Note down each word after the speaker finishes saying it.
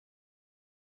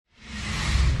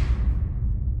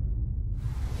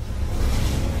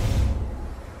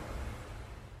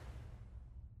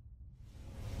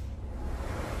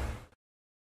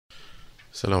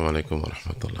Assalamualaikum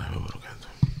warahmatullahi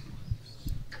wabarakatuh.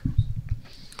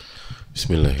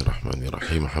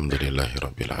 Bismillahirrahmanirrahim. Alhamdulillahi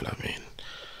rabbil alamin.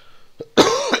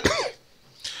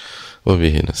 Wa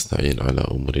bihi nasta'in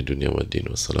ala umuri dunya waddin,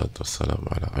 wassalatu wassalamu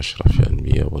ala ashrafil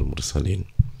anbiya wal mursalin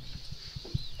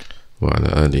wa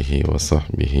ala alihi wa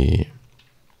sahbihi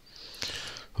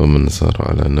wa man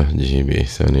sara ala nahjihi bi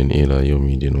ihsanin ila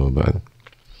yaumidin wa ba'd.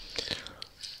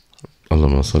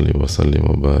 Allahumma salli wa sallim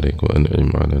wa barik wa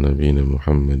an'im ala nabiyyina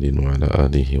Muhammadin wa ala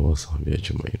alihi wa sahbihi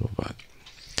ajma'in wa ba'd.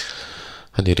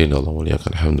 Hadirin Allah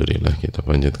muliakan, alhamdulillah kita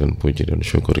panjatkan puji dan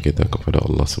syukur kita kepada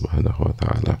Allah Subhanahu wa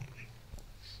taala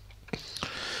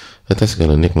atas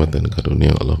segala nikmat dan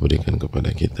karunia Allah berikan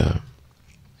kepada kita.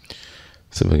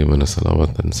 Sebagaimana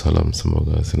salawat dan salam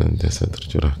semoga senantiasa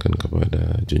tercurahkan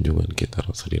kepada junjungan kita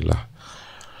Rasulullah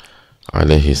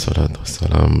alaihi salatu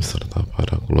wassalam, serta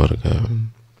para keluarga,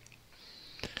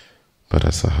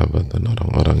 para sahabat dan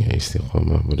orang-orang yang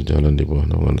istiqamah berjalan di bawah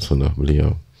naungan sunnah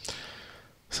beliau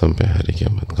sampai hari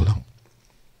kiamat kelak.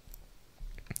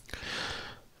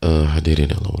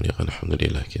 Hadirin Allah muliakan,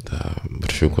 alhamdulillah kita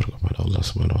bersyukur kepada Allah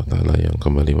Subhanahu wa taala yang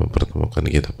kembali mempertemukan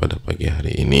kita pada pagi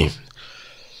hari ini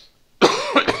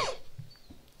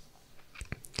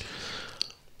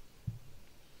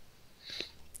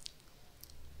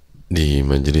di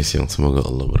majelis yang semoga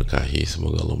Allah berkahi,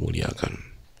 semoga Allah muliakan,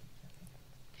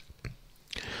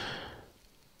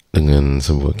 dengan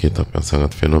sebuah kitab yang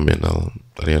sangat fenomenal,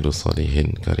 Riyaadush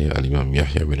Shaalihiin karya al-Imam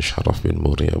Yahya bin Sharaf bin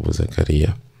Muri Abu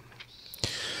Zakaria,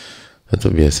 atau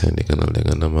biasa yang dikenal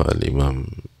dengan nama al-Imam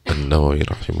An-Nawawi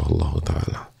rahimahullahu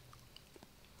ta'ala,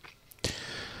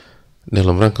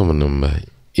 dalam rangka menambah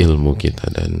ilmu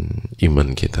kita dan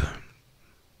iman kita.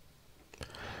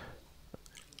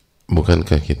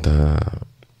 Bukankah kita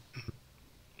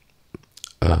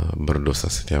berdosa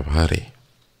setiap hari,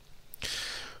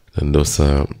 dan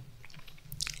dosa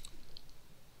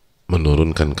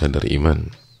menurunkan kadar iman?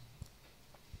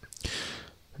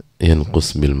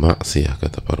 Yanqus bil ma'siyah,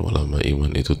 kata para ulama,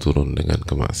 iman itu turun dengan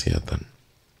kemaksiatan.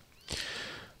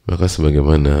 Maka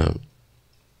sebagaimana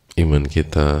iman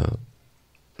kita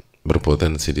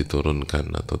berpotensi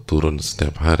diturunkan atau turun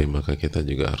setiap hari, maka kita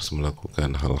juga harus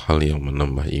melakukan hal-hal yang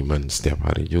menambah iman setiap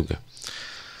hari juga.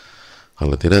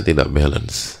 Kalau tidak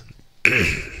balance.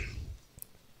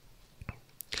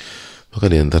 Maka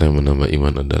di antara yang menambah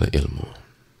iman adalah ilmu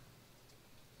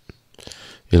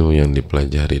yang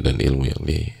dipelajari dan ilmu yang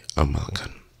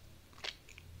diamalkan.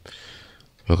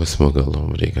 Maka semoga Allah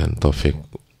memberikan taufik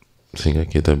sehingga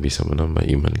kita bisa menambah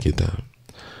iman kita,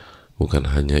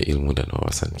 bukan hanya ilmu dan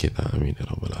wawasan kita. Amin ya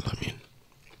rabbal alamin.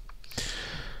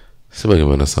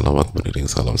 Sebagaimana salawat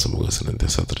beriring salam semoga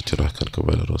senantiasa tercurahkan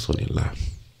kepada Rasulullah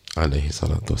alaihi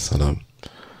salatu wassalam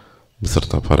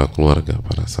beserta para keluarga,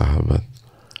 para sahabat,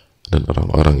 dan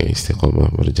orang-orang yang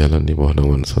istiqomah berjalan di bawah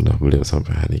naungan sunnah beliau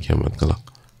sampai hari kiamat kelak.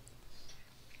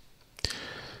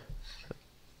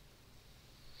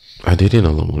 Hadirin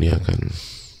Allah muliakan,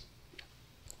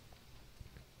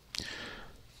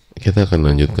 kita akan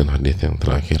lanjutkan hadis yang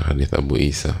terakhir, hadits Abu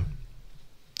Isa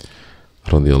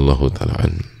radhiallahu ta'ala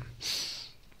an,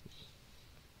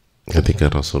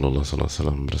 ketika Rasulullah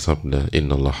SAW bersabda,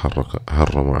 Inna Allah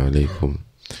harrama alaikum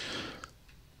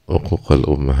uquqal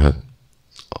ummahat,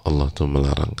 Allah tuh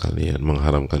melarang kalian,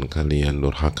 mengharamkan kalian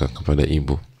durhaka kepada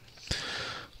ibu,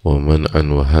 wa man'an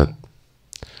wahat,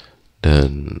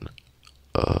 dan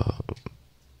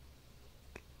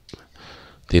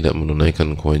tidak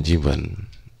menunaikan kewajiban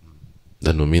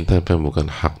dan meminta apa yang bukan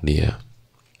hak dia,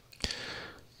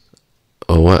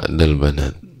 wa'dal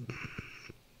banat,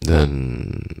 dan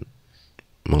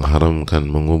mengharamkan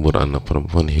mengubur anak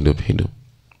perempuan hidup-hidup,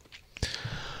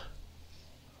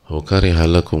 وكره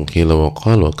qila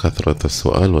وقال وكثرة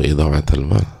السؤال وإضاعة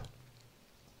المال,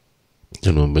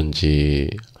 dan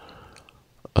membenci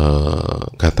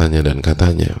katanya dan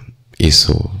katanya,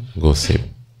 isu, gosip,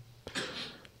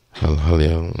 hal-hal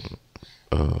yang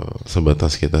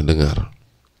sebatas kita dengar,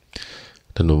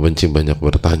 dan membenci banyak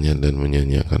bertanya dan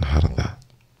menyia-nyiakan harta.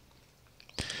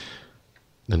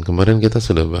 Dan kemarin kita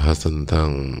sudah bahas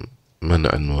tentang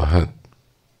man'an wahat,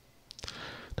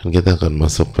 dan kita akan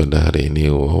masuk pada hari ini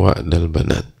wa'dal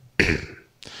banat.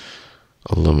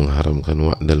 Allah mengharamkan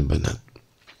wa'dal banat,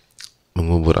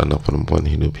 mengubur anak perempuan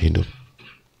hidup-hidup.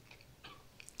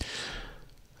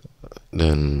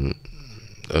 Dan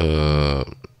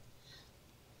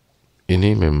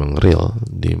ini memang real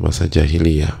di masa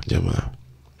jahiliyah, jamaah.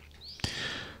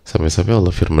 Sampai-sampai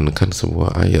Allah firmankan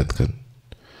sebuah ayat kan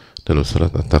dalam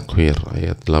surat At-Takwir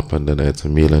ayat 8 dan ayat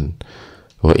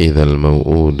 9, wa idzal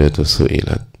mau'udatu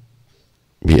su'ilat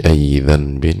bi ayyi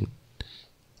dzanbin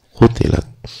qutilat.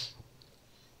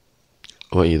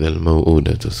 wa idzal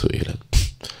mau'udatu su'ilat.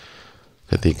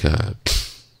 Ketika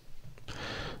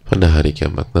pada hari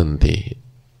kiamat nanti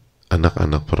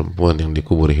anak-anak perempuan yang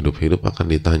dikubur hidup-hidup akan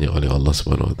ditanya oleh Allah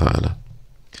Subhanahu wa Ta'ala,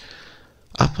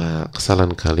 apa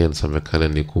kesalahan kalian sampai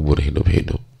kalian dikubur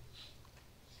hidup-hidup?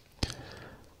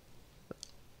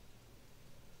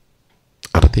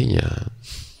 Artinya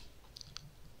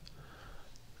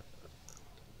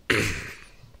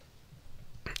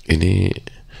ini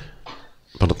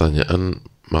pertanyaan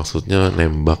maksudnya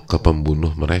nembak ke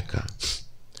pembunuh mereka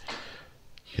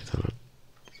gitu,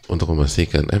 untuk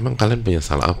memastikan emang kalian punya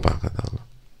salah apa, kata Allah.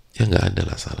 Ya nggak ada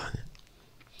lah salahnya,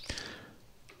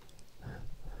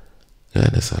 nggak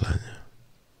ada salahnya.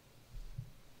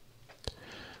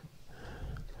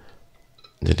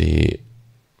 Jadi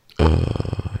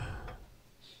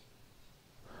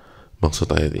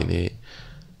maksud ayat ini,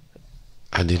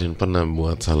 hadirin pernah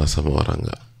buat salah sama orang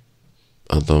nggak?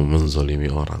 Atau menzolimi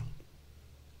orang,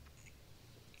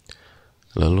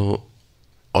 lalu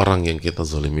orang yang kita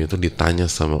zolimi itu ditanya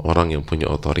sama orang yang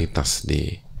punya otoritas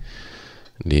di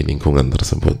lingkungan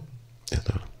tersebut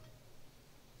gitu.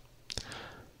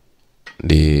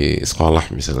 Di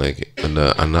sekolah misalnya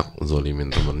ada anak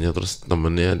zolimin temennya, terus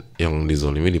temennya yang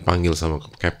dizolimi dipanggil sama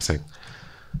kapsek,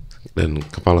 dan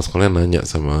kepala sekolahnya nanya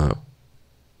sama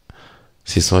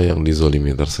siswa yang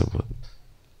dizolimi tersebut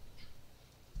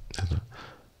gitu,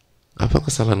 apa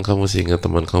kesalahan kamu sehingga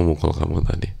teman kamu mukul kamu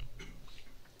tadi?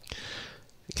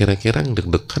 Kira-kira yang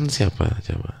deg-degan siapa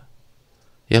coba?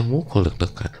 Yang mukul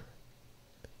deg-degan.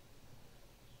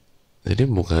 Jadi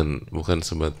bukan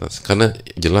sebatas, karena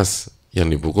jelas yang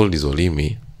dipukul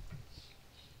dizolimi,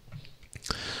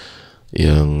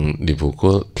 yang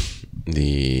dipukul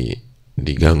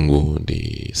diganggu,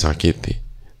 disakiti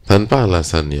tanpa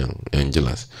alasan yang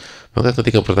jelas. Maka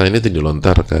ketika pertanyaan itu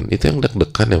dilontarkan, itu yang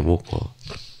deg-degan yang mukul.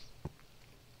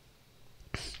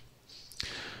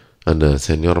 Ada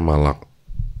senior malak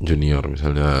junior,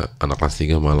 misalnya anak kelas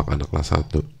 3 malak anak kelas 1.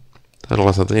 Anak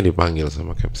kelas 1-nya dipanggil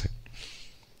sama kapsek.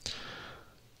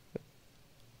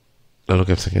 Lalu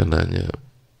kapseknya nanya,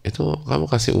 itu kamu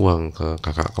kasih uang ke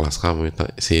kakak kelas kamu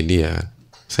si dia?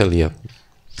 Saya lihat.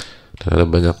 Dan ada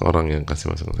banyak orang yang kasih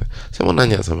masuk. Saya mau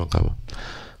nanya sama kamu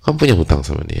punya hutang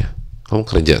sama dia? Kamu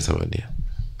kerja sama dia?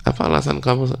 Apa alasan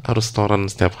kamu harus setoran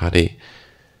setiap hari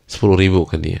 10.000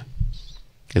 ke dia?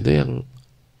 Itu yang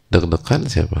deg-degan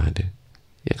siapa dia?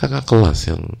 Ya kakak kelas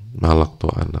yang malak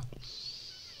tuh anak.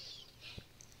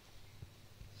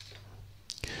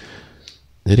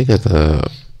 Jadi kata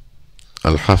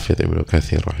Al-Hafidz Ibnu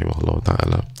Katsir rahimahullah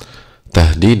ta'ala,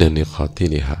 tahdidan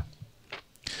liqatiliha.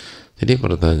 Jadi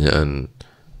pertanyaan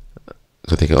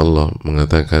ketika Allah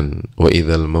mengatakan wa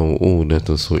idzal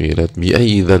mau'udatu su'ilat bi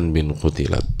ayyi dzanbin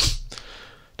qutilat,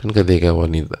 dan ketika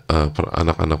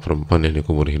anak-anak perempuan yang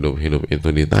dikubur hidup-hidup itu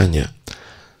ditanya,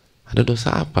 ada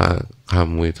dosa apa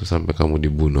kamu itu sampai kamu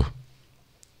dibunuh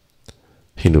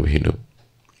hidup-hidup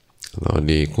atau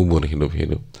dikubur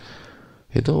hidup-hidup?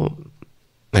 Itu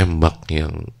nembak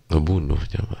yang ngebunuh,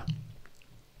 coba.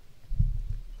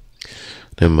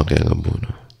 Nembak yang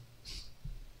ngebunuh.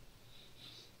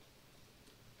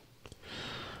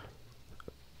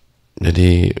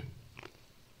 Jadi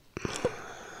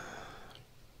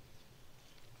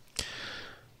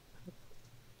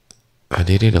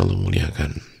hadirin Allah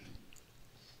muliakan,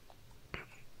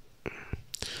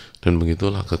 dan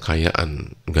begitulah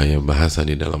kekayaan gaya bahasa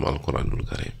di dalam Al-Quranul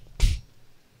Karim.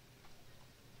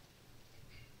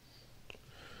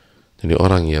 Jadi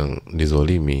orang yang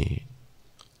dizolimi,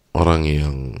 orang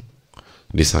yang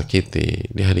disakiti,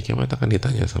 di hari kiamat akan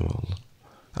ditanya sama Allah,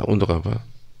 untuk apa?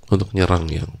 Untuk nyerang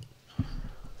yang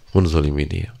menzolimi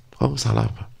dia. Kamu salah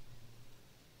apa?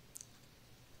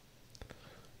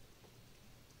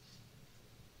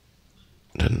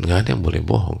 Dan nggak ada yang boleh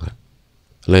bohong kan?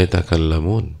 La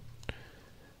yatakallamun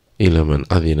illa man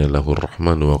adzina lahu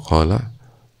ar-rahman wa qala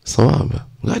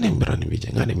shawaba. Nggak ada yang berani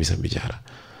bicara, nggak ada yang bisa bicara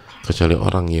kecuali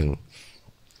orang yang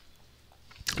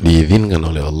diizinkan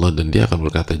oleh Allah dan dia akan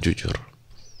berkata jujur.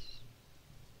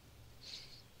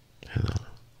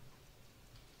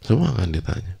 Semua akan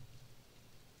ditanya.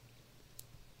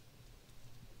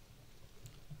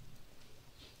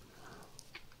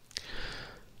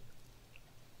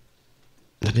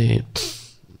 Jadi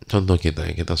contoh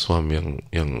kita suami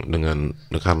yang dengan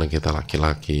karena kita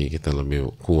laki-laki, kita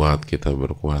lebih kuat, kita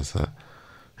berkuasa,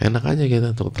 enak aja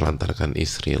kita untuk telantarkan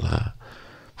istri lah,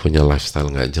 punya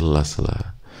lifestyle nggak jelas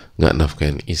lah, nggak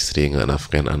nafkahin istri, nggak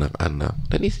nafkahin anak-anak,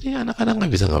 dan istri anak-anak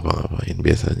nggak bisa ngapa-ngapain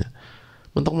biasanya,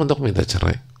 mentok-mentok minta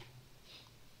cerai.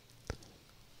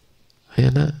 Ya,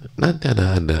 nanti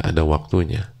ada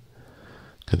waktunya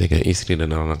Ketika istri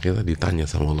dan anak kita ditanya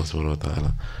sama Allah Subhanahu Wa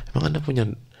Taala, emang Anda punya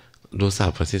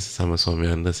dosa apa sih sama suami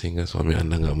Anda sehingga suami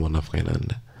Anda nggak mau nafkahin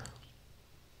Anda?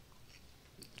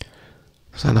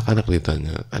 Terus anak-anak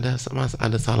ditanya, ada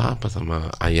salah apa sama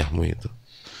ayahmu itu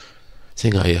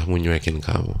sehingga ayahmu nyuekin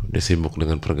kamu? Dia sibuk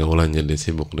dengan pergaulannya, dia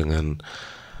sibuk dengan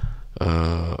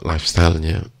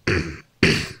lifestyle-nya.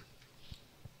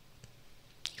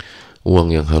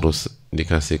 Uang yang harus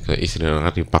dikasih ke istri dan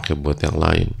anak dipakai buat yang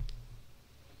lain.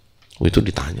 Itu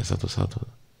ditanya satu-satu.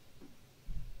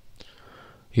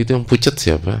 Itu yang pucat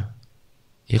siapa?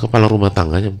 Ya kepala rumah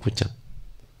tangganya yang pucat.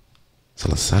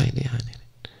 Selesai dia.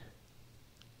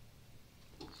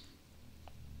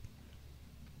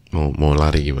 Mau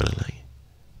lari gimana lagi?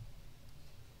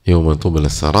 Yauma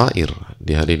tublas sarair,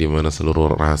 di hari dimana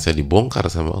seluruh rahasia dibongkar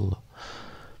sama Allah.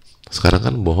 Sekarang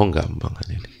kan bohong gampang kan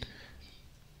ini.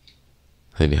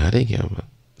 Di hari kiamat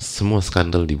semua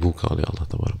skandal dibuka oleh Allah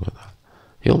Ta'ala.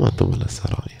 Yauma tublas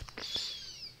sarair.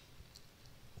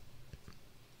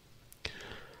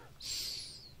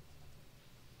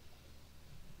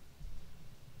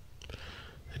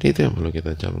 Jadi itu yang perlu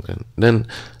kita camkan. Dan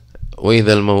wa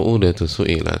idzal mau'udatu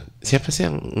su'ilat. Siapa sih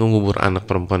yang mengubur anak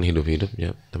perempuan hidup-hidup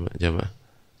ya, jamaah?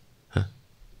 Hah?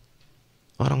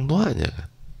 Orang tuanya kan.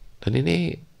 Dan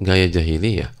ini gaya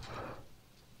jahiliyah.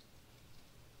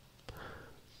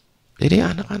 Jadi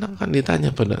anak-anak kan ditanya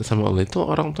sama Allah, itu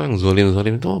orang tua yang zolim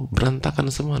itu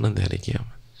berantakan semua nanti hari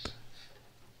kiamat.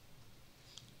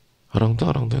 Orang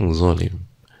tua yang zolim.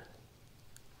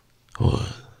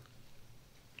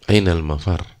 Ainal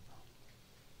mafar?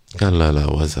 Kalla la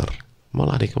wazar. Mau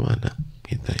lari kemana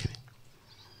kita ini?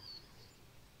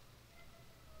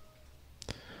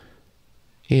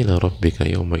 Ila rabbika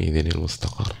yawma idzinil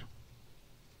mustaqar.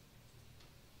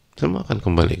 Semua akan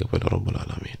kembali kepada Rabbul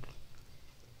Alamin.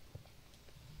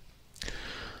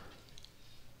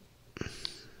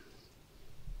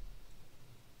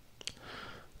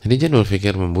 Jadi jangan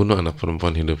berpikir membunuh anak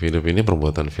perempuan hidup-hidup ini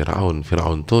perbuatan Fir'aun.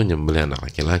 Fir'aun tuh nyembelih anak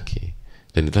laki-laki.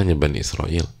 Dan itu hanya Bani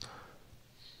Israel.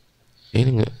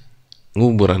 Ini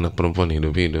ngubur anak perempuan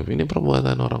hidup-hidup. Ini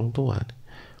perbuatan orang tua.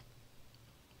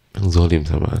 Yang zalim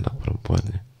sama anak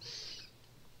perempuannya.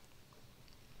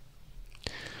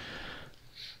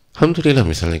 Alhamdulillah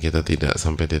misalnya kita tidak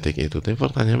sampai titik itu. Tapi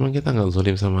pertanyaan, memang kita nggak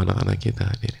zalim sama anak-anak kita?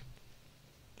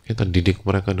 Kita didik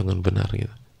mereka dengan benar.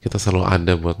 Kita selalu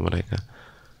ada buat mereka.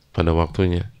 Pada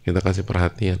waktunya kita kasih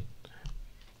perhatian.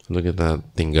 Untuk kita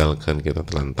tinggalkan, kita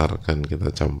telantarkan,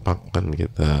 kita campakkan,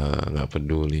 kita nggak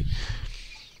peduli.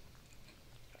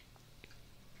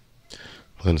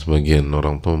 Bahkan sebagian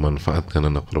orang tua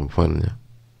memanfaatkan anak perempuannya,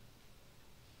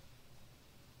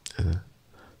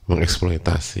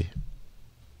 mengeksploitasi.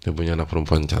 Dia punya anak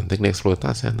perempuan cantik, dia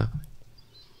eksploitasi anak.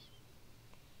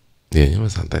 Dianya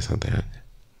mah santai-santai aja.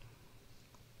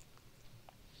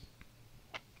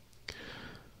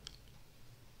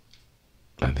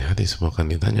 Hati-hati, semua akan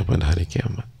ditanya pada hari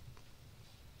kiamat.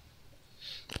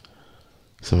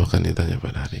 Semua akan ditanya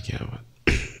pada hari kiamat.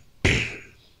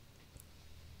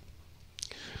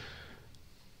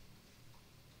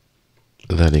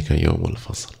 Dzalika yaumul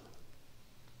fasl.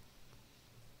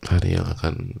 Hari yang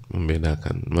akan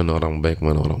membedakan mana orang baik,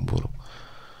 mana orang buruk.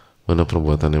 Mana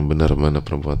perbuatan yang benar, mana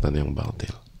perbuatan yang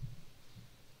batil.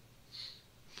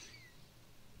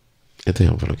 Itu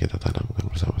yang perlu kita tanamkan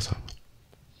bersama-sama.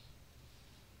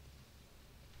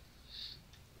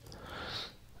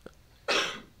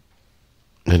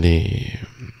 Jadi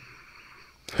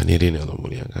hadirin yang Allah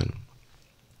muliakan,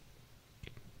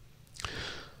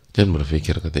 jangan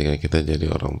berpikir ketika kita jadi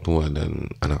orang tua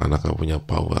dan anak-anak gak punya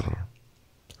power,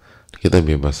 kita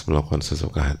bebas melakukan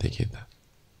sesuka hati kita.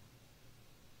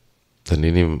 Dan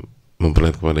ini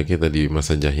memperlihatkan kepada kita di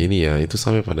masa jahiliyah itu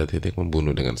sampai pada titik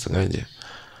membunuh dengan sengaja,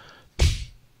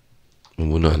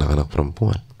 membunuh anak-anak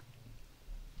perempuan.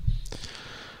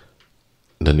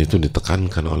 Dan itu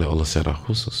ditekankan oleh Allah secara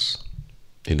khusus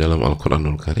di dalam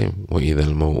Al-Quranul Karim. Wa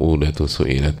idzal mau'udatu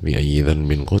su'ilat bi ayyi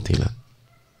dhanbin qutilat.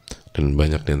 Dan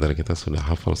banyak di antara kita sudah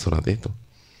hafal surat itu.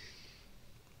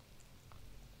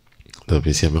 Tapi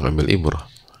siapa yang ambil ibrah?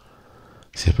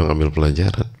 Siapa yang ambil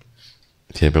pelajaran?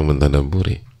 Siapa yang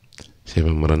mentadabburi? Siapa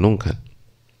yang merenungkan?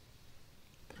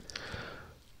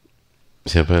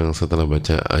 Siapa yang setelah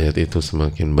baca ayat itu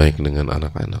semakin baik dengan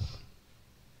anak-anak?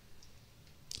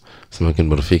 Semakin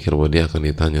berpikir bahwa dia akan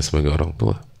ditanya sebagai orang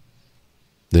tua.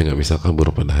 Dia nggak bisa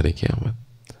kabur pada hari kiamat.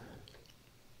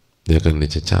 Dia akan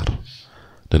dicecar.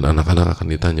 Dan anak-anak akan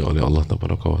ditanya oleh Allah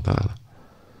Ta'ala,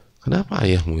 kenapa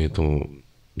ayahmu itu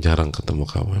jarang ketemu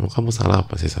kamu? Emang kamu salah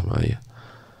apa sih sama ayah?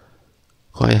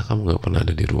 Kok ayah kamu nggak pernah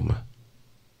ada di rumah?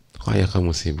 Kok ayah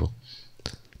kamu sibuk?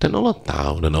 Dan Allah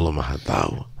tahu, dan Allah Maha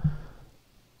tahu.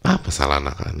 Apa salah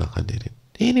anak-anak hadirin?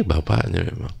 Ini bapaknya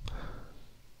memang.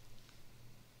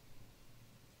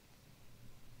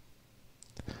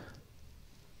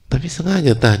 Tapi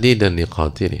sengaja tahdidan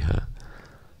liqatiriha.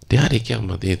 Di hari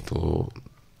kiamat itu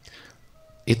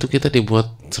kita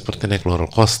dibuat seperti naik roller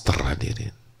coaster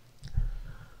hadirin.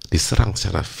 Diserang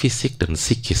secara fisik dan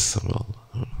psikis sama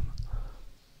Allah.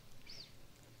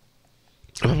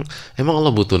 Emang Allah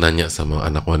butuh nanya sama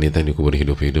anak wanita yang dikubur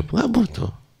hidup-hidup? Nggak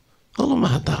butuh. Allah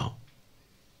Maha tahu.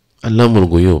 Allamul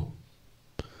ghuyub,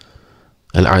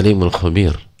 Al-Alimul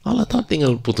Khabir. Allah tahu,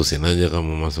 tinggal putusin aja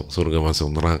kamu masuk surga,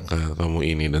 masuk neraka, kamu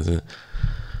ini dan sebagainya.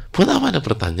 Buat apa ada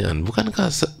pertanyaan? Bukankah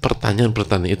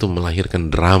pertanyaan-pertanyaan itu melahirkan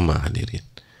drama hadirin?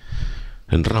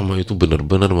 Dan drama itu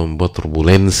benar-benar membuat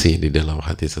turbulensi di dalam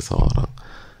hati seseorang.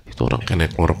 Itu orang kayak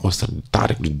naik roller coaster,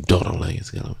 ditarik, didorong lagi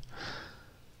segala macam.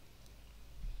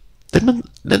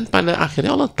 Dan pada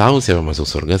akhirnya Allah tahu siapa masuk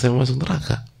surga, siapa masuk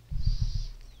neraka.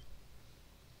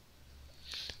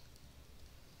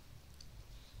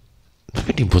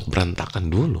 Tapi dibuat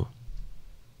berantakan dulu.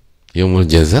 Yaumul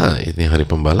jaza, ini hari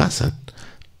pembalasan.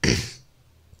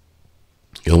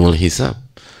 Yaumul hisab,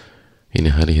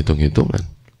 ini hari hitung-hitungan.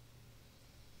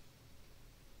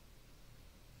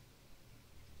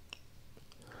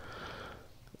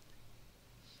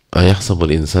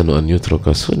 Ayahsabul insanu an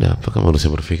yutraka sudah. Apakah manusia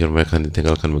berpikir mereka akan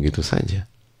ditinggalkan begitu saja?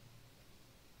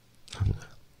 Enggak.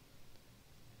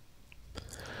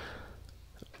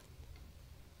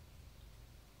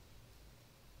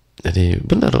 Jadi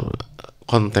benar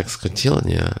konteks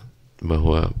kecilnya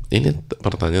bahwa ini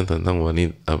pertanyaan tentang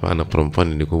wanita, anak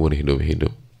perempuan yang dikubur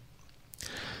hidup-hidup.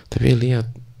 Tapi lihat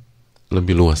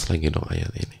lebih luas lagi dong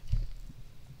ayat ini.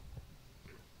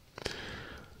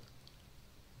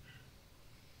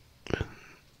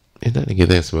 Itu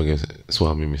kita sebagai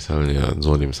suami misalnya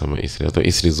zolim sama istri, atau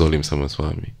istri zolim sama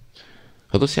suami,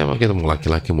 atau siapa kita, mau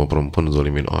laki-laki mau perempuan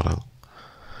zolimin orang,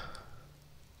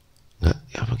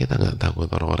 apa kita nggak takut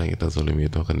orang-orang yang kita zolimi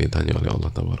itu akan ditanya oleh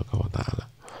Allah Ta'ala?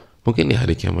 Mungkin di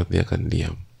hari kiamat dia akan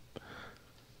diam.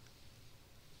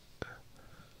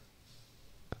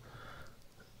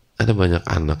 Ada banyak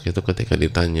anak itu ketika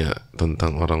ditanya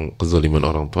tentang kezoliman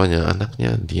orang tuanya,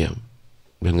 anaknya diam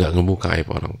dan nggak ngebuka aib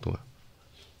orang tua.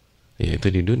 Ya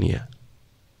itu di dunia.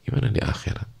 Gimana di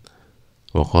akhirat?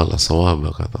 وقال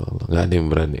صواب, kata Allah. Nggak ada yang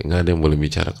berani, nggak ada yang boleh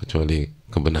bicara kecuali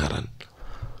kebenaran.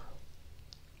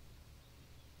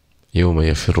 Yawma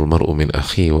yafirul mar'u min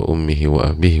akhi wa ummihi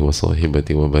wa abihi wa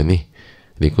sahibati wa banihi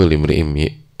likulli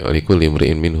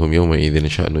imri'in minhum yawma idzin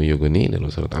sya'nu yughni. Dan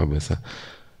surat Abasa,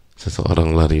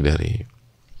 seseorang lari dari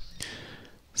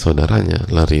saudaranya,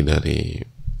 lari dari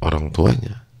orang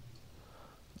tuanya,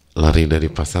 lari dari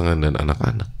pasangan dan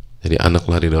anak-anak. Jadi anak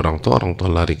lari dari orang tua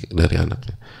lari dari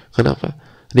anaknya. Kenapa?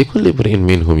 Likulli imri'in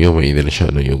minhum yawma idzin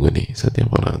sya'nu yughni.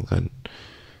 Setiap orang akan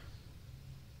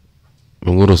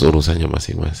mengurus urusannya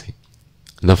masing-masing.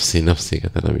 Nafsi,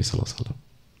 kata Nabi SAW.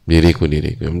 Diriku,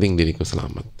 yang penting diriku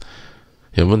selamat.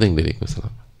 Yang penting diriku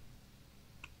selamat.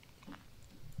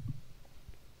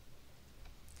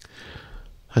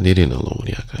 Hadirin Allah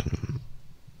muliakan.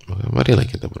 Maka marilah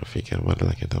kita berpikir,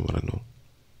 marilah kita merenung.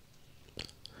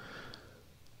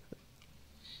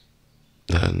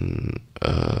 Dan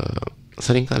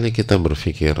seringkali kita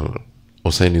berpikir,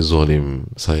 oh saya ini zolim,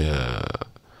 saya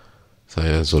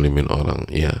zolimin orang,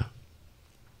 ya.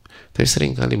 Tapi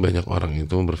seringkali banyak orang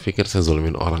itu berpikir saya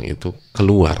zolimin orang itu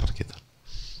keluar gitu.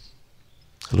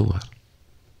 Keluar.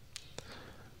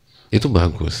 Itu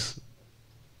bagus.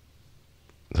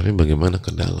 Tapi bagaimana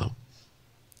ke dalam?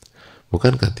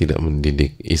 Bukankah tidak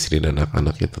mendidik istri dan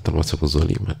anak-anak itu termasuk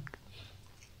kezoliman?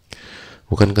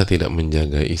 Bukankah tidak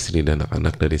menjaga istri dan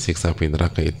anak-anak dari siksa api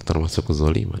neraka itu termasuk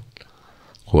kezoliman?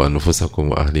 Qu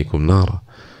anfusakum wa ahlikum nara.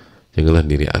 Jagalah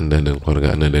diri anda dan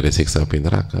keluarga anda dari siksa api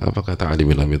neraka. Apa kata Ali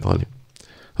bin Abi Thalib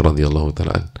radhiyallahu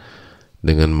ta'ala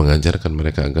dengan mengajarkan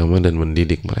mereka agama dan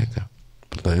mendidik mereka?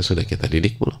 Pertanyaan, sudah kita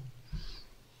didik belum?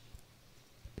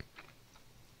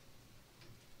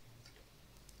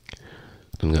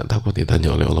 Dan nggak takut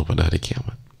ditanya oleh Allah pada hari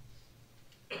kiamat.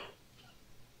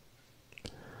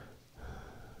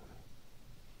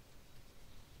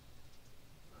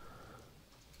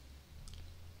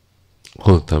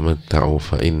 Qul tamatta'u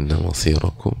fa inna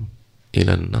masirakum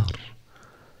ila an-nar.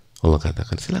 Allah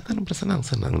katakan, silakan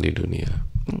bersenang-senang di dunia,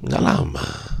 nggak lama.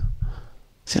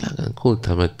 Silakan, qul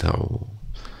tamatta'u,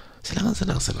 silakan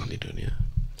senang-senang di dunia.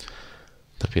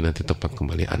 Tapi nanti tempat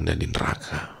kembali anda di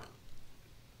neraka.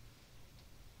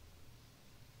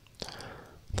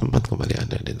 Tempat kembali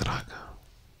anda di neraka.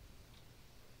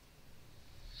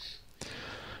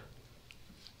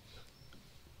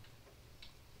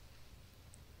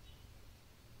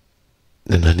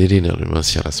 Dan hadirin yang memang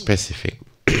secara spesifik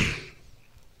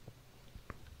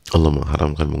Allah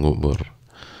mengharamkan mengubur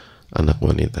anak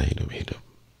wanita hidup-hidup.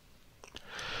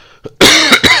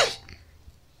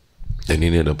 Dan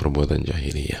ini ada perbuatan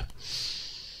jahiliyah.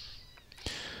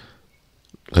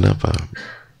 Kenapa?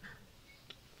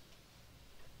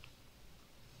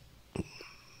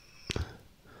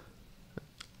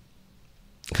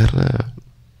 Karena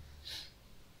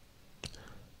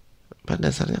pada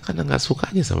dasarnya karena nggak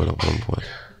suka aja sama anak perempuan,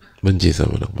 benci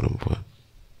sama anak perempuan.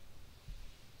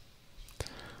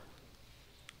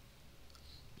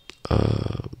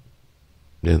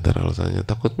 Di antara alasannya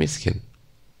takut miskin,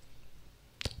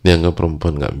 dianggap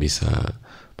perempuan nggak bisa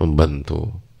membantu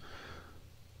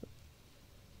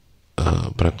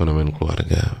perekonomian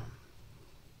keluarga,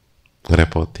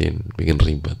 ngerepotin, bikin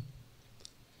ribet.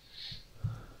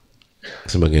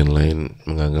 Sebagian lain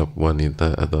menganggap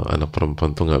wanita atau anak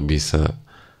perempuan tuh nggak bisa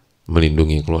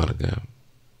melindungi keluarga,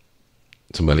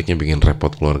 sebaliknya bikin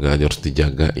repot keluarga aja, harus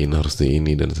dijagain, harus di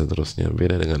ini dan seterusnya.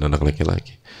 Beda dengan anak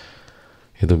laki-laki,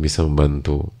 itu bisa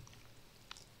membantu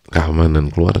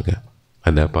keamanan keluarga.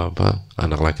 Ada apa-apa,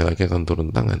 anak laki-laki akan turun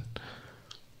tangan.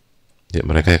 Ya,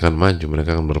 mereka akan maju,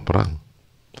 mereka akan berperang,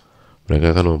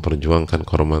 mereka akan memperjuangkan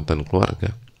kehormatan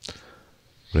keluarga,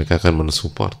 mereka akan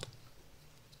mensupport.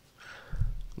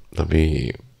 Tapi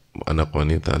anak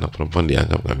wanita, anak perempuan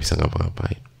dianggap gak bisa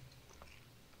ngapa-ngapain,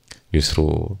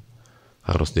 justru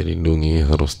harus dilindungi,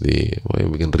 harus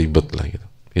bikin ribet lah gitu.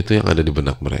 Itu yang ada di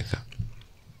benak mereka.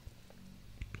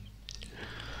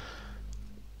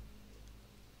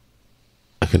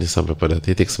 Akhirnya sampai pada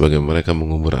titik sebagai mereka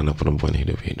mengubur anak perempuan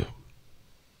hidup-hidup.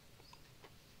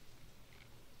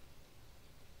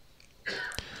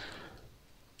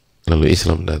 Lalu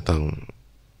Islam datang,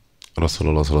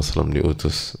 Rasulullah SAW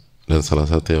diutus, dan salah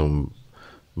satu yang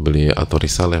beliau atau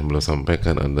risalah yang beliau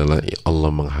sampaikan adalah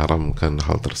Allah mengharamkan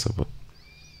hal tersebut.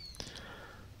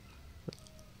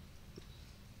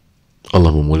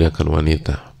 Allah memuliakan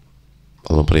wanita.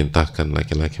 Allah perintahkan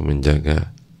laki-laki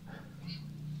menjaga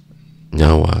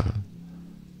nyawa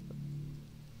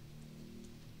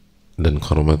dan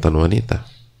kehormatan wanita.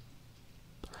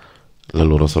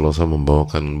 Lalu Rasulullah SAW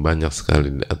membawakan banyak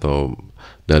sekali atau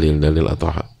dalil-dalil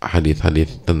atau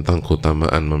hadis-hadis tentang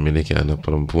keutamaan memiliki anak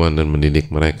perempuan dan mendidik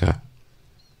mereka.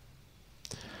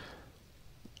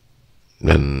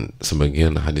 Dan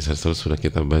sebagian hadis tersebut sudah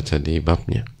kita baca di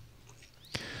babnya.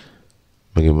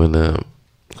 Bagaimana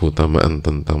keutamaan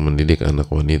tentang mendidik anak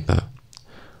wanita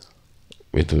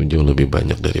itu jauh lebih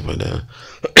banyak daripada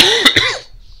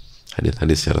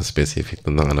hadis-hadis secara spesifik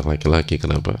tentang anak laki-laki.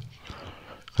 Kenapa?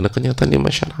 Karena kenyataan di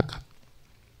masyarakat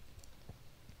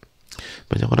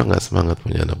banyak orang nggak semangat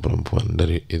punya anak perempuan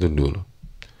dari itu dulu,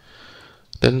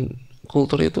 dan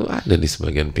kultur itu ada di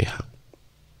sebagian pihak,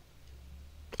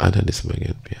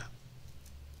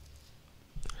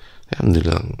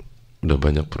 Alhamdulillah udah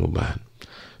banyak perubahan.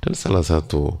 Dan salah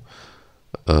satu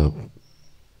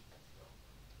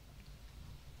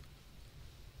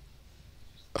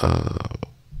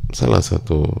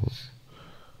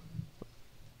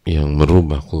yang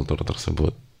merubah kultur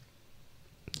tersebut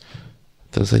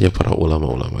tentu saja para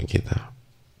ulama-ulama kita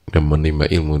yang menimba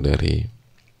ilmu dari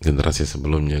generasi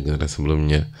sebelumnya,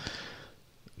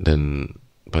 dan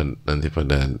nanti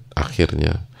pada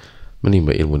akhirnya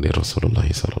menimba ilmu dari Rasulullah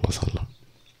SAW.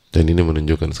 Dan ini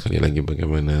menunjukkan sekali lagi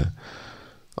bagaimana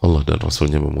Allah dan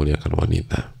Rasulnya memuliakan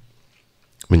wanita,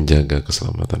 menjaga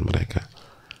keselamatan mereka,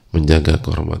 menjaga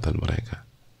kehormatan mereka.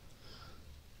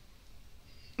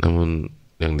 Namun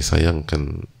yang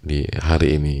disayangkan di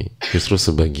hari ini justru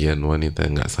sebagian wanita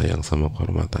yang nggak sayang sama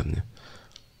kehormatannya.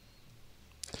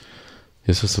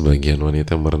 Justru sebagian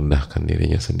wanita merendahkan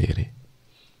dirinya sendiri.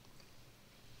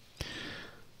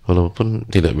 Walaupun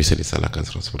tidak bisa disalahkan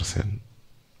 100%.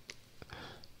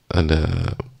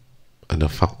 Ada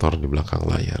faktor di belakang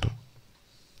layar.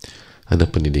 Ada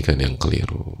pendidikan yang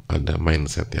keliru, ada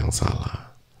mindset yang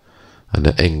salah,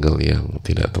 ada angle yang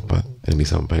tidak tepat yang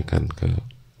disampaikan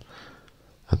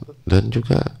dan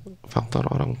juga faktor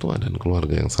orang tua dan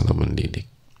keluarga yang salah mendidik.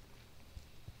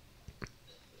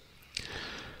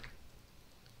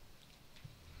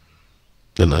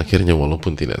 Dan akhirnya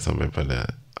walaupun tidak sampai pada,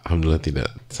 alhamdulillah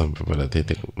tidak sampai pada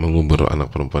titik mengubur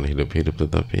anak perempuan hidup-hidup,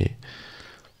 tetapi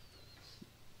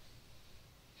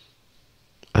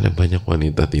ada banyak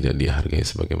wanita tidak dihargai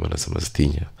sebagaimana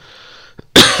semestinya.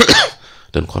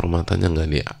 Dan kehormatannya nggak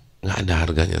ada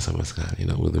harganya sama sekali.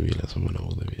 Na'udzubillah, summa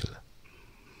na'udzubillah.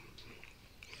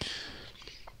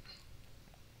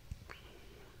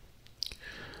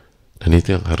 Dan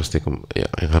itu yang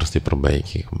harus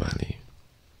diperbaiki kembali,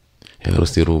 yang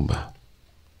harus dirubah.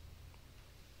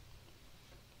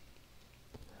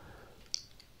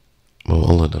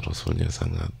 dan Rasulnya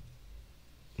sangat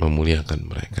memuliakan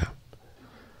mereka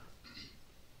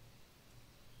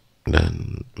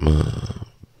dan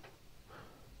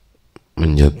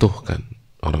menjatuhkan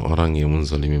orang-orang yang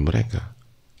menzalimi mereka.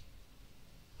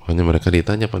 Makanya mereka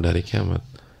ditanya pada hari kiamat,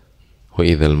 wa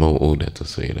idzal mau'udatu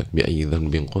su'ilat bi ayyi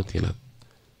dhanbin qutilat.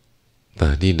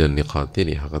 Tahdidan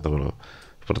liqatiliha, kata beliau.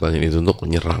 Pertanyaan itu untuk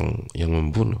menyerang yang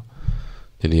membunuh.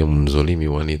 Jadi yang menzalimi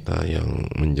wanita, yang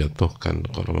menjatuhkan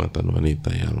kehormatan wanita,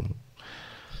 yang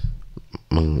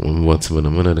membuat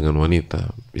semena-mena dengan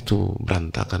wanita, itu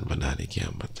berantakan pada hari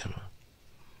kiamat, jemaah.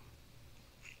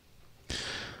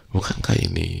 Bukankah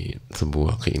ini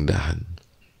sebuah keindahan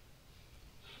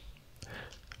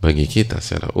bagi kita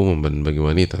secara umum dan bagi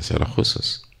wanita secara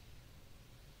khusus?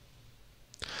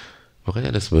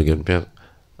 Makanya ada sebagian pihak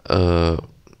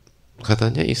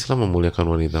katanya Islam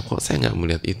memuliakan wanita. Kok saya nggak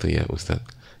melihat itu ya Ustadz?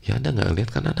 Ya Anda nggak lihat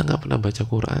karena Anda nggak pernah baca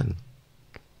Quran.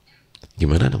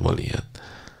 Gimana Anda mau lihat?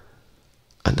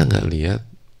 Anda nggak lihat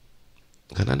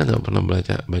karena Anda nggak pernah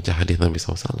baca hadis Nabi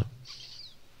SAW.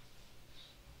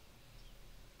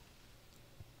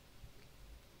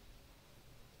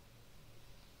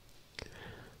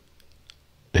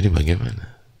 Jadi bagaimana?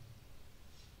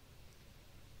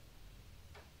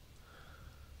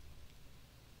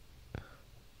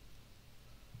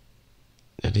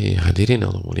 Jadi hadirin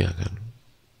Allah muliakan,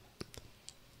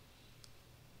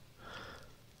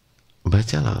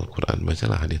 bacalah Al-Quran,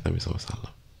 bacalah hadis Nabi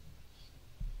SAW,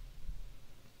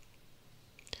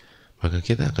 maka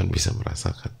kita akan bisa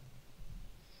merasakan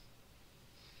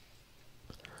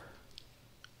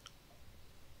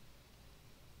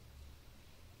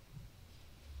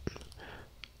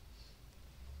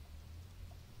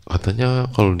katanya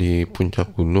kalau di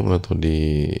puncak gunung atau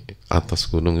di atas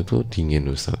gunung itu dingin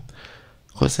Ustadz.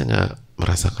 Kok saya nggak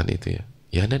merasakan itu ya?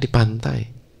 Ya Anda di pantai,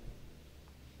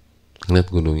 ngeliat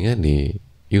gunungnya di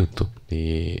YouTube,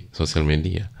 di sosial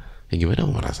media. Ya gimana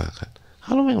mau merasakan?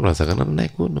 Kalau mau merasakan Anda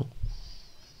naik gunung.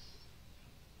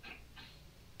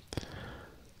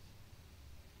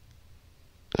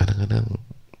 Kadang-kadang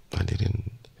hadirin,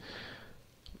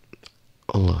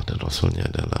 Allah dan Rasulnya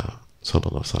adalah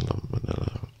Sallallahu Alaihi Wasallam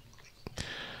adalah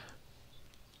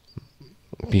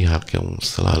pihak yang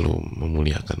selalu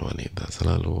memuliakan wanita,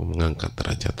 selalu mengangkat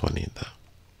derajat wanita,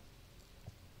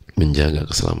 menjaga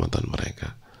keselamatan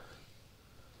mereka,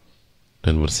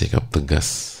 dan bersikap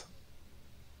tegas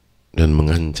dan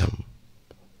mengancam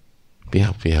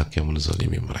pihak-pihak yang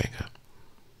menzalimi mereka,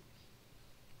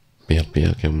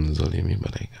 pihak-pihak yang menzalimi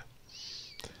mereka,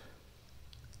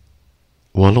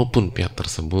 walaupun pihak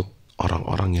tersebut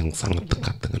orang-orang yang sangat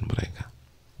dekat dengan mereka.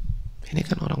 Ini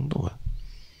kan orang tua,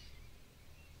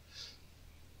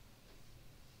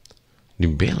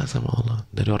 dibela sama Allah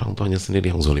dari orang tuanya sendiri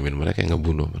yang zolimin mereka, yang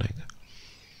ngebunuh mereka.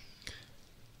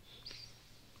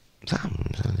 Sama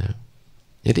misalnya.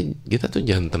 Jadi kita tuh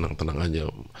jangan tenang-tenang aja.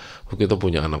 Kita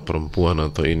punya anak perempuan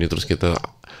atau ini terus kita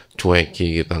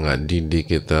cueki, kita nggak didik,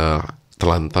 kita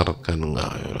telantarkan.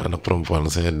 Nggak, anak perempuan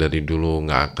saya dari dulu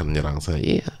nggak akan nyerang saya.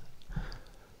 Iya.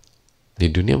 Di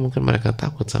dunia mungkin mereka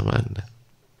takut sama Anda,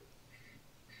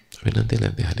 tapi nanti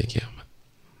lihat di hari kiamat.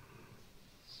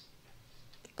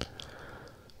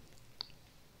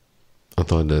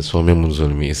 Atau ada suami yang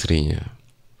menzalimi istrinya,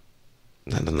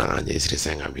 nah tenang aja, istri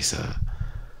saya nggak bisa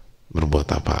berbuat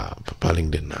apa,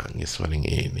 paling dia nangis, paling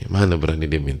ini, mana berani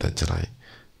dia minta cerai,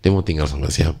 dia mau tinggal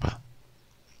sama siapa,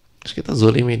 terus kita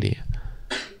zalimi dia.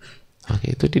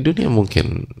 Oke, itu di dunia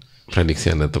mungkin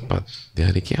prediksi Anda tepat. Di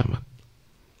hari kiamat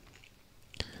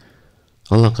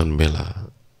Allah akan bela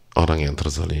orang yang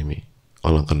terzalimi,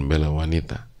 Allah akan bela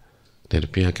wanita dari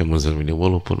pihak yang menzalimi dia,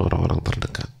 walaupun orang-orang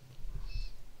terdekat.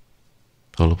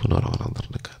 Walaupun orang-orang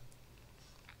terdekat.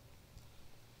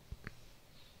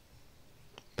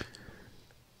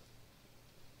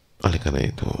 Oleh karena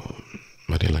itu,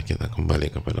 marilah kita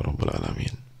kembali kepada Rabbul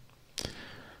Alamin.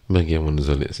 Bagi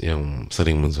yang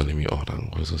sering menzalimi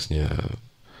orang, khususnya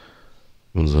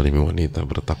menzalimi wanita,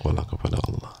 bertakwalah kepada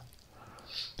Allah.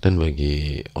 Dan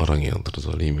bagi orang yang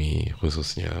terzalimi,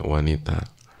 khususnya wanita,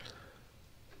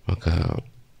 maka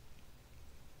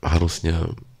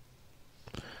harusnya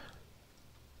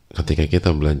ketika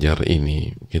kita belajar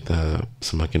ini, kita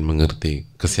semakin mengerti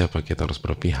ke siapa kita harus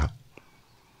berpihak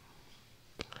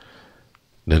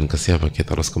dan ke siapa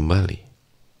kita harus kembali,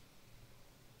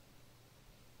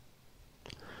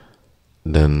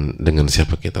 dan dengan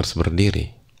siapa kita harus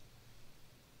berdiri.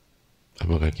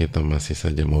 Apakah kita masih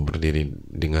saja mau berdiri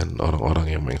dengan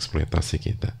orang-orang yang mengeksploitasi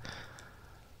kita,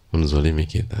 menzalimi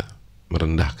kita,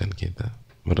 merendahkan kita,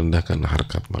 merendahkan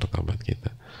harkat martabat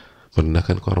kita,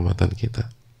 merendahkan kehormatan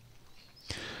kita?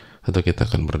 Atau kita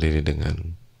akan berdiri dengan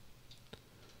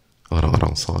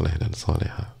orang-orang soleh dan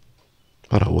soleha,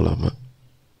 para ulama.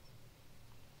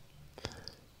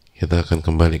 Kita akan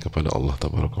kembali kepada Allah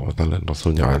Ta'ala dan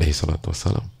Rasulnya alaihi salatu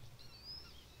wassalam,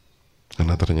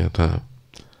 karena ternyata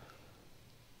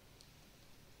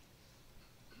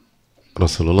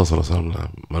Rasulullah SAW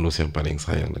lah manusia yang paling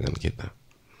sayang dengan kita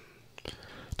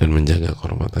dan menjaga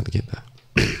kehormatan kita.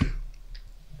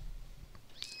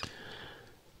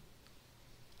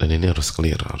 Dan ini harus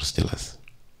clear, harus jelas.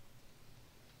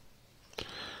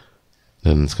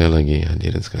 Dan sekali lagi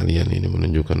hadirin sekalian, ini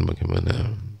menunjukkan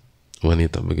bagaimana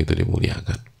wanita begitu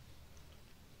dimuliakan.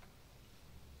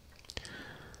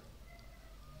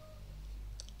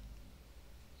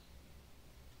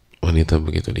 Wanita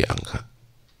begitu diangkat.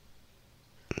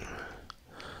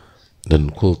 Dan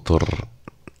kultur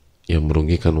yang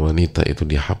merugikan wanita itu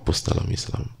dihapus dalam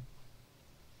Islam.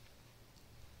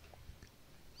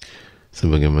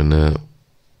 Sebagaimana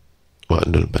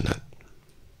wa'dul banat.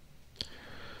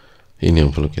 Ini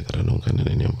yang perlu kita renungkan dan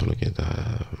ini yang perlu kita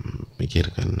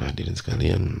pikirkan, hadirin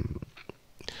sekalian.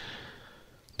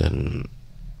 Dan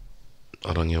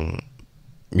orang yang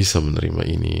bisa menerima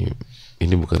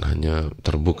ini bukan hanya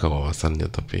terbuka wawasannya,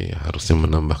 tapi harusnya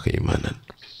menambah keimanan.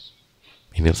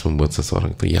 Ini harus membuat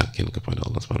seseorang itu yakin kepada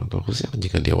Allah SWT, khususnya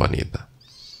jika dia wanita.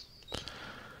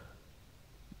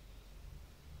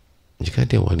 Jika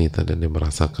dia wanita dan dia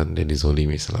merasakan dia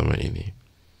dizolimi selama ini,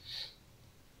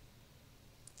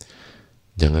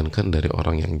 jangankan dari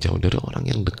orang yang jauh, dari orang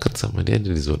yang dekat sama dia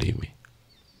dizolimi.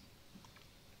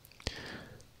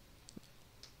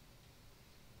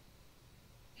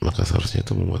 Maka seharusnya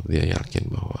itu membuat dia yakin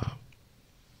bahwa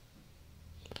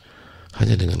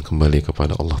hanya dengan kembali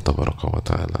kepada Allah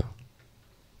Ta'ala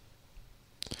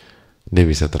dia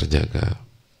bisa terjaga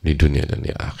di dunia dan di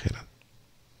akhirat.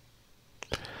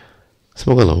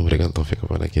 Semoga Allah memberikan taufik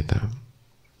kepada kita,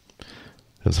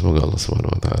 dan semoga Allah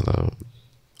Subhanahu wa Ta'ala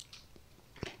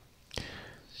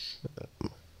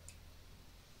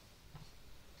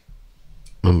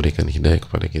memberikan hidayah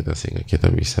kepada kita sehingga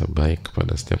kita bisa baik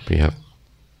kepada setiap pihak,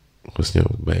 khususnya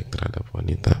baik terhadap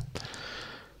wanita,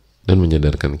 dan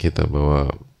menyadarkan kita bahwa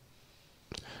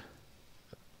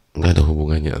nggak ada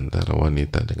hubungannya antara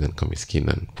wanita dengan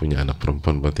kemiskinan. Punya anak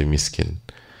perempuan berarti miskin,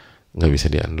 nggak bisa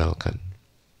diandalkan,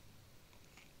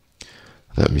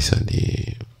 nggak bisa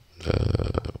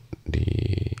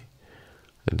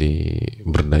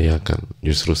diberdayakan.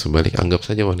 Justru sebalik, anggap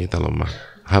saja wanita lemah.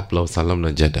 Hablau salam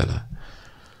najadalah.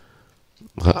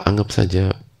 Anggap saja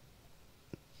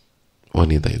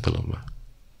wanita itu lemah.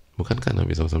 Bukankah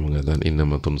Nabi SAW mengatakan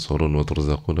innama tunsurun wa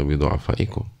turzaquna bi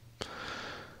du'afaikum?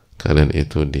 Kalian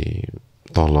itu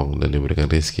ditolong dan diberikan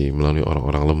rezeki melalui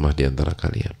orang-orang lemah di antara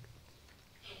kalian.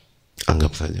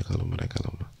 Anggap saja kalau mereka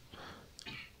lemah.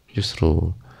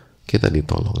 Justru kita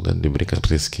ditolong dan diberikan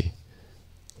rezeki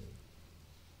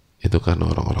itu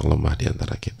karena orang-orang lemah di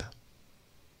antara kita.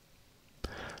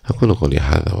 Aku qouli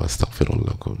hadza wa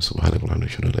astaghfirullakum subhanakallahumma wa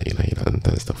bihamdika la ilaha illa anta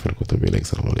astaghfiruka wa atubu ilaik.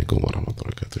 Assalamualaikum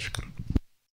warahmatullahi wabarakatuh.